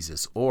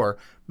Jesus, or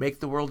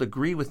make the world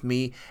agree with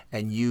me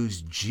and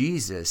use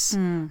Jesus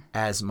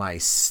as my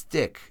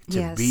stick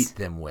to beat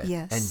them with.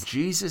 Yes. And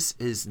Jesus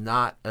is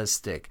not a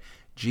stick.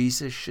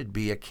 Jesus should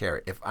be a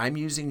carrot. If I'm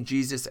using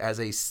Jesus as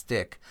a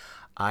stick,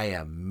 I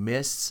am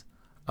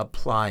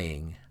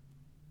misapplying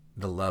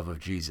the love of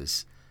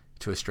Jesus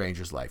to a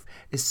stranger's life,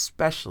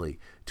 especially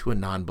to a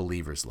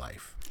non-believer's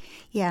life.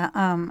 Yeah,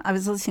 I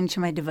was listening to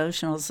my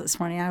devotionals this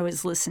morning. I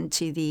always listen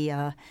to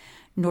the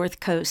North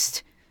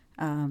Coast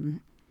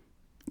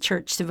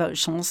church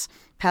devotionals.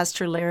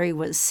 Pastor Larry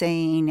was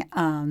saying,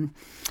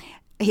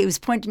 he was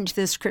pointing to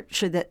the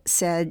scripture that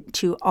said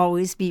to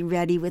always be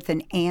ready with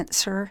an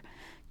answer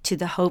to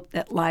the hope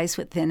that lies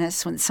within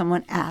us when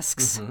someone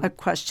asks a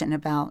question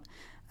about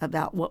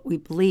what we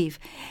believe.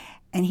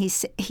 And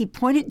he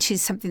pointed to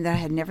something that I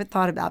had never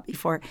thought about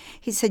before.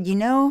 He said,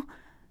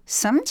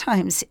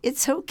 sometimes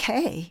it's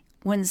okay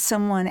when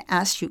someone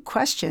asks you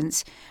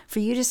questions for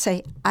you to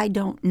say, I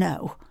don't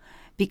know.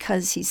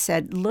 Because he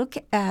said, look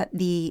at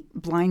the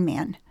blind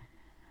man.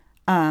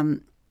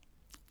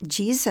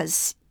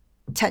 Jesus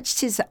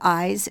touched his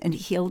eyes and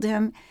healed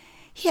him.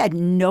 He had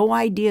no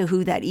idea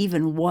who that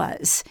even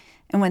was.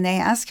 And when they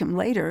asked him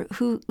later,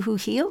 who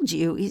healed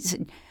you? He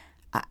said,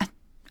 I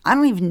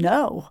don't even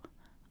know.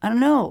 I don't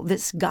know,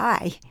 this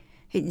guy.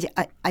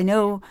 I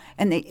know.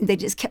 And they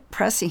just kept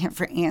pressing him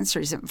for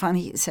answers. And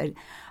finally he said,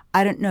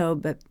 I don't know,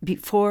 but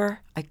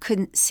before I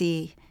couldn't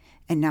see,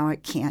 and now I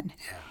can.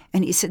 Yeah.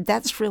 And he said,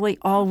 that's really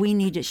all we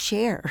need to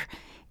share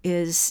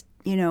is,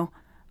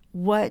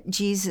 what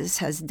Jesus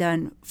has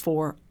done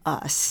for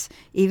us,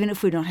 even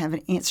if we don't have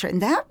an answer. And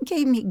that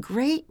gave me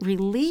great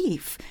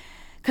relief.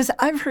 Because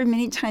I've heard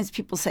many times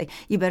people say,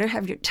 you better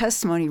have your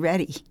testimony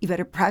ready. You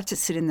better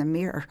practice it in the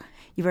mirror.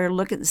 You better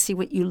look and see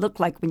what you look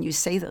like when you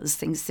say those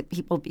things to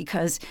people,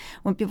 because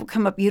when people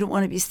come up, you don't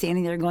want to be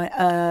standing there going,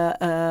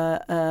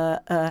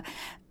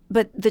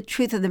 But the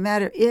truth of the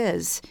matter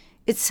is,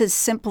 it's as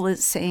simple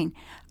as saying,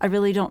 I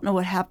really don't know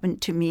what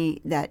happened to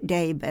me that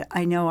day, but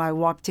I know I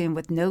walked in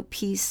with no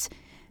peace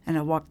and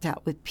I walked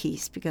out with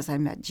peace because I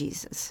met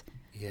Jesus.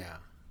 Yeah.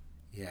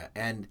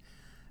 And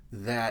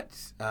that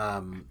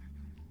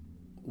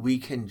we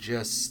can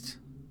just...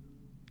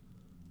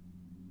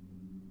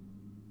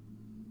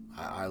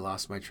 I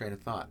lost my train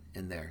of thought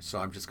in there. So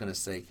I'm just going to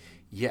say,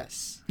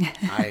 yes,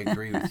 I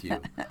agree with you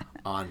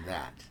on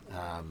that.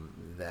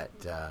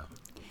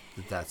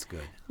 That's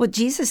good. Well,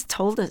 Jesus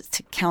told us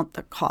to count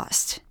the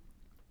cost.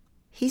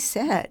 He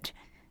said,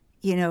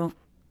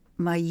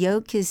 my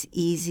yoke is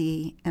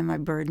easy and my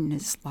burden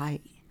is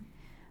light.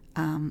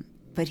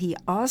 But he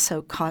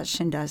also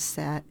cautioned us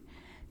that,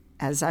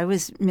 as I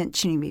was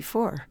mentioning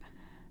before,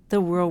 the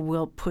world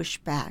will push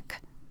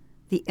back.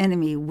 The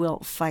enemy will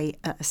fight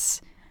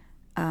us.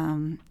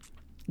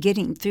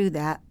 Getting through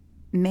that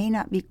may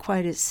not be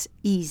quite as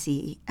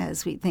easy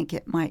as we think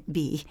it might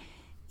be,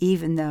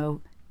 even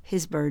though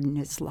his burden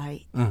is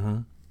light.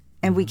 Mm-hmm.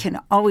 And we can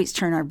always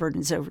turn our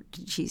burdens over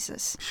to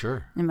Jesus.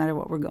 Sure. No matter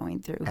what we're going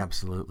through.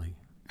 Absolutely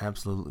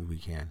we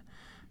can.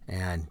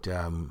 And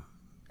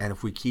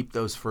if we keep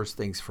those first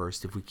things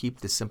first, if we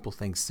keep the simple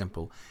things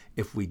simple,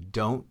 if we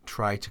don't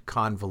try to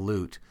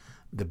convolute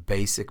the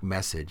basic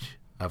message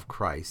of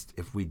Christ,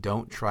 if we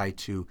don't try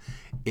to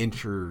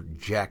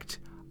interject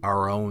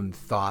our own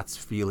thoughts,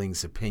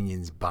 feelings,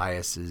 opinions,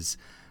 biases,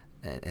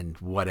 and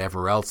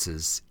whatever else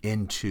is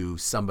into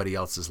somebody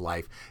else's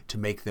life to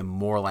make them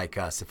more like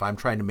us. If I'm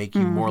trying to make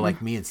you more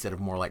like me instead of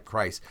more like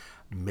Christ,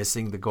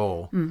 missing the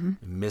goal,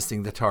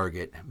 missing the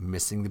target,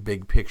 missing the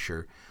big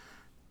picture,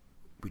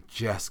 we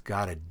just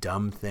got to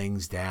dumb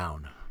things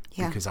down.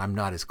 Yeah. Because I'm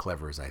not as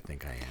clever as I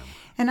think I am.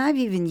 And I've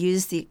even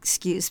used the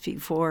excuse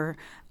before,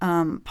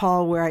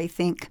 Paul, where I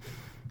think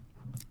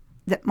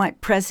that my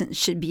presence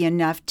should be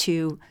enough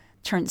to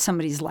turn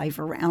somebody's life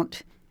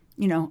around.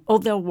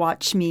 They'll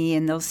watch me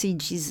and they'll see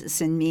Jesus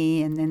in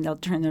me and then they'll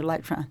turn their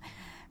life around.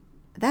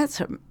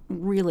 That's a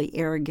really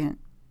arrogant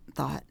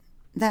thought.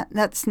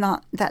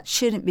 That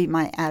shouldn't be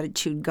my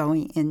attitude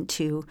going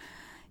into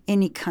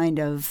any kind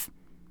of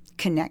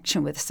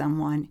connection with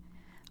someone.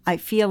 I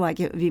feel like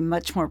it would be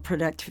much more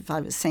productive if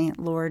I was saying,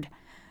 Lord,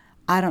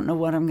 I don't know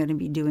what I'm going to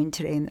be doing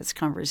today in this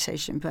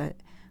conversation, but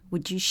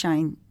would you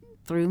shine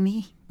through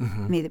me?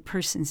 Mm-hmm. May the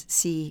person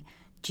see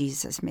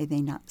Jesus. May they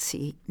not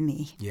see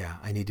me. Yeah,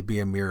 I need to be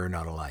a mirror,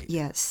 not a light.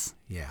 Yes.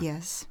 Yeah.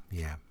 Yes.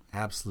 Yeah,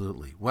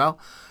 absolutely. Well,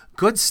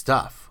 good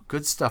stuff.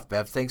 Good stuff,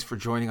 Bev. Thanks for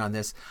joining on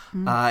this.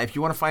 Mm-hmm. If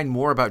you want to find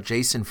more about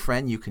Jason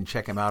Friend, you can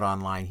check him out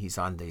online. He's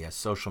on the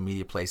social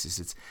media places.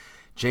 It's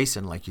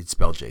Jason, like you'd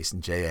spell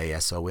Jason,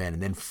 Jason,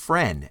 and then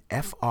Friend,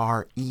 Frenn.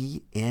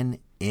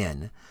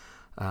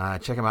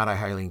 Check him out. I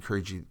highly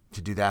encourage you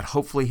to do that.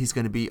 Hopefully he's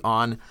going to be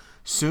on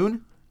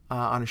soon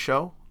on a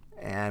show,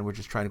 and we're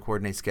just trying to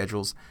coordinate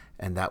schedules,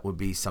 and that would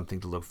be something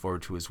to look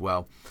forward to as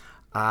well.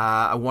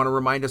 I want to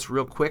remind us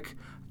real quick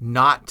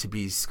not to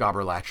be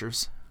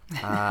scobberlatchers,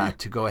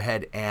 to go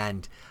ahead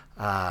and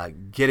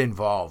get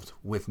involved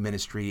with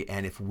ministry.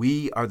 And if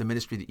we are the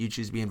ministry that you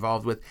choose to be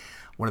involved with,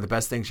 one of the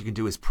best things you can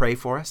do is pray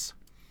for us.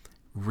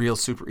 Real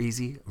super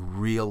easy,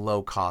 real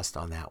low cost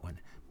on that one.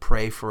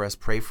 Pray for us,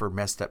 pray for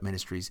Messed Up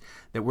Ministries,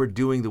 that we're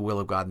doing the will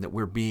of God and that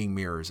we're being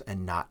mirrors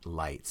and not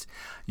lights.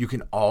 You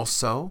can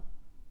also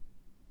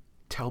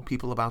tell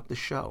people about the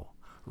show.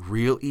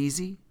 Real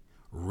easy,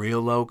 real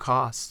low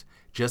cost.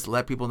 just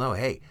let people know,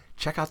 hey,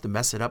 check out the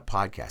Mess It Up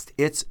podcast.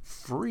 It's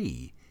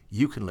free.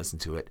 You can listen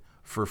to it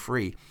for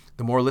free.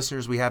 The more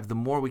listeners we have, the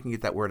more we can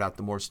get that word out,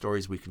 the more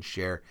stories we can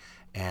share,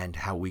 and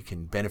how we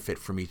can benefit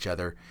from each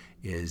other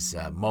is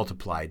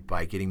multiplied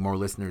by getting more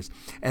listeners.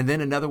 And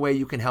then another way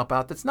you can help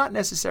out that's not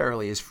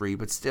necessarily as free,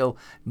 but still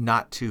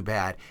not too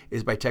bad,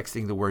 is by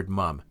texting the word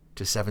MUM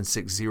to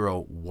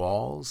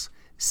 760-WALLS,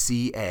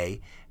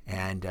 CA.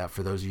 And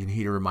for those of you who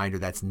need a reminder,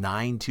 that's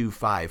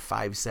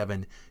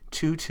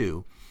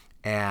 925-5722.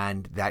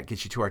 And that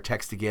gets you to our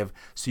text to give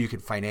so you can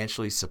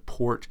financially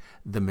support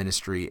the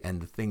ministry and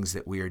the things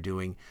that we are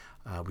doing.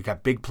 We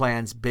got big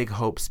plans, big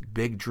hopes,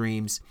 big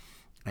dreams,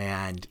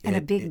 and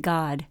a big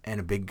God. And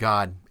a big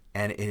God.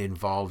 And it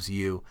involves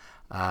you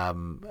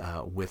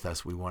with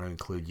us. We want to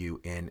include you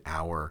in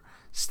our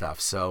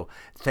stuff. So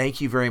thank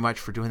you very much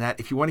for doing that.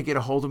 If you want to get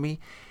a hold of me,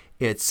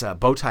 it's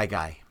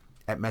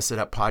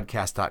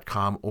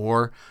bowtieguy@messituppodcast.com,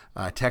 or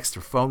text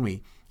or phone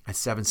me at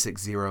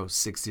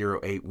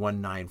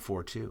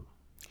 760-608-1942.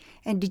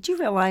 And did you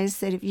realize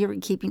that if you were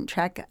keeping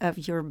track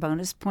of your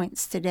bonus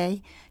points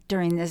today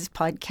during this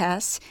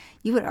podcast,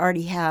 you would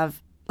already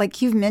have,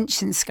 like you've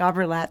mentioned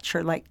Scarborough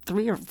like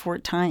 3 or 4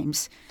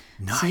 times.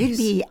 Nice. So you'd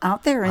be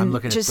out there and I'm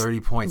looking just at 30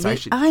 points. I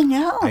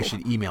know. I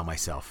should email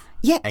myself.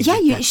 Yeah, and yeah,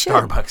 get you that should.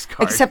 Starbucks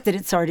card. Except that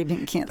it's already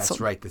been canceled.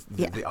 That's right.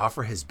 The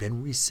offer has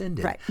been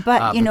rescinded. Right.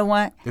 But you know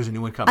what? There's a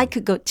new one coming. I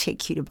could go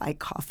take you to buy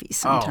coffee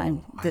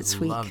sometime this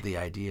week. I love the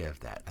idea of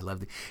that.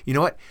 You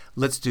know what?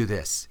 Let's do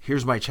this.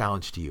 Here's my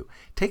challenge to you.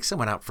 Take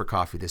someone out for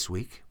coffee this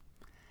week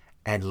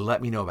and let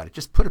me know about it.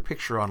 Just put a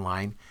picture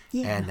online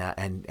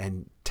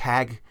and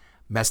tag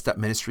Messed Up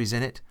Ministries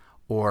in it,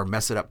 or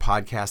Mess It Up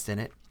Podcast in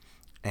it.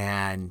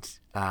 And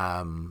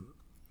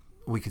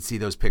we can see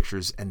those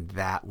pictures, and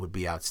that would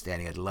be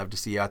outstanding. I'd love to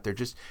see you out there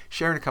just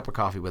sharing a cup of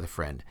coffee with a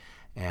friend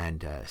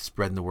and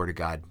spreading the word of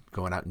God,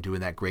 going out and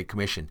doing that Great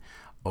Commission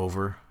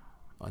over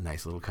a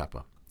nice little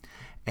cuppa.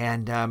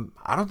 And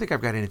I don't think I've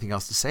got anything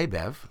else to say,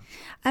 Bev.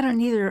 I don't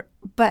either,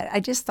 but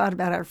I just thought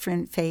about our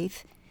friend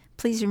Faith.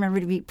 Please remember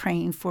to be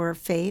praying for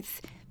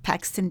Faith.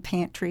 Paxton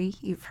Pantry,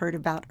 you've heard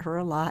about her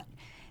a lot,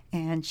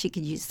 and she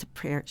could use the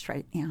prayers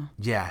right now.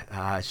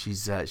 Yeah,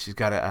 she's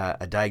got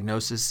a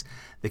diagnosis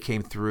that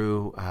came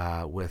through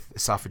with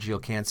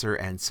esophageal cancer,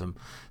 and some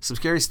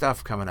scary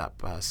stuff coming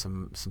up.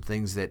 Some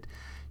things that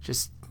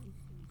just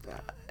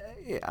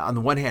on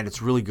the one hand,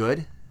 it's really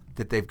good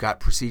that they've got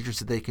procedures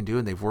that they can do,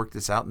 and they've worked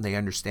this out, and they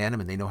understand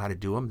them, and they know how to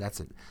do them. That's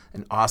an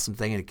awesome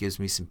thing, and it gives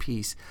me some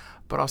peace.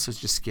 But also, it's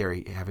just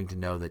scary having to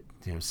know that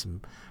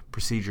some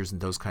procedures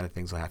and those kind of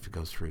things will have to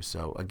go through.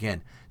 So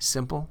again,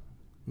 simple,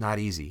 not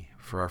easy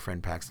for our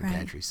friend Paxton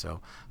Pantry.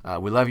 So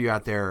we love you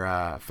out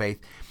there, Faith.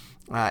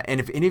 And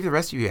if any of the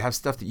rest of you have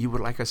stuff that you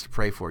would like us to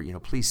pray for,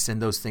 please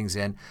send those things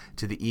in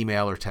to the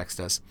email or text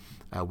us.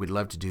 We'd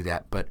love to do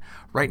that. But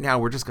right now,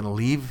 we're just going to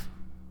leave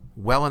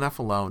well enough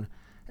alone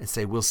and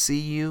say we'll see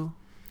you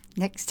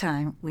next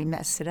time we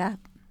mess it up.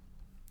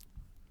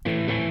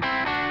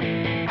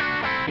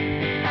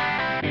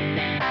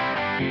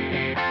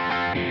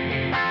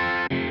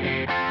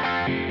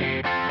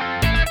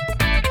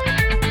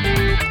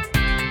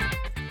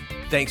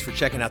 Thanks for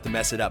checking out the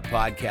Mess It Up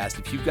podcast.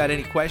 If you've got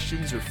any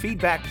questions or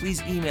feedback,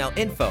 please email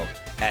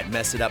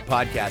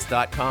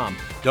info@messituppodcast.com.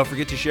 Don't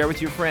forget to share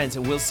with your friends,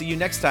 and we'll see you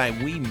next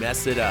time we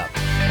mess it up.